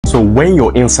So when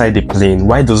you're inside the plane,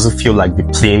 why does it feel like the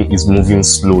plane is moving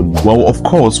slowly? Well, of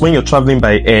course, when you're traveling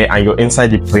by air and you're inside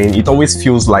the plane, it always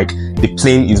feels like the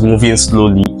plane is moving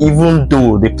slowly, even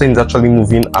though the plane is actually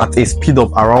moving at a speed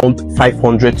of around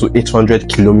 500 to 800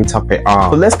 km per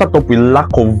hour. So let's start up with lack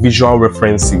of visual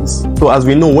references. So as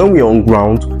we know, when we're on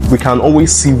ground, we can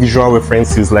always see visual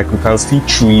references, like we can see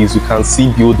trees, we can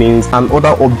see buildings and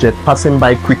other objects passing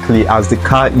by quickly as the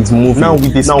car is moving. Now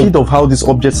with the speed of how these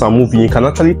objects are moving, you can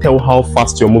actually tell how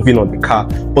fast you're moving on the car,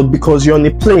 but because you're on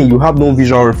a plane, you have no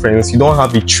visual reference. You don't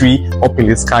have a tree up in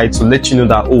the sky to let you know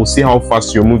that, oh, see how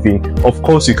fast you're moving. Of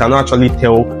course, you cannot actually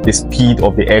tell the speed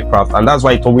of the aircraft, and that's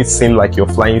why it always seems like you're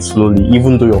flying slowly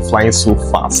even though you're flying so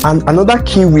fast. And another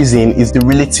key reason is the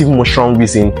relative motion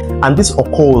reason, and this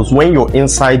occurs when you're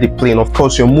inside the plane. Of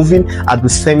course, you're moving at the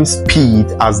same speed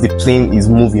as the plane is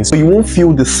moving, so you won't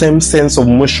feel the same sense of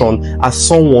motion as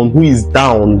someone who is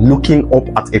down looking up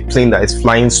at a plane that is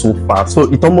flying so fast.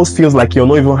 So it almost feels like you're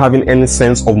not even having any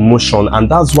sense of motion, and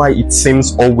that's why it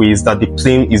seems always that the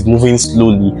plane is moving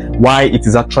slowly, why it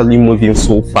is actually moving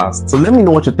so fast. So let me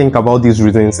know what you think about these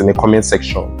reasons in the comment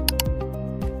section.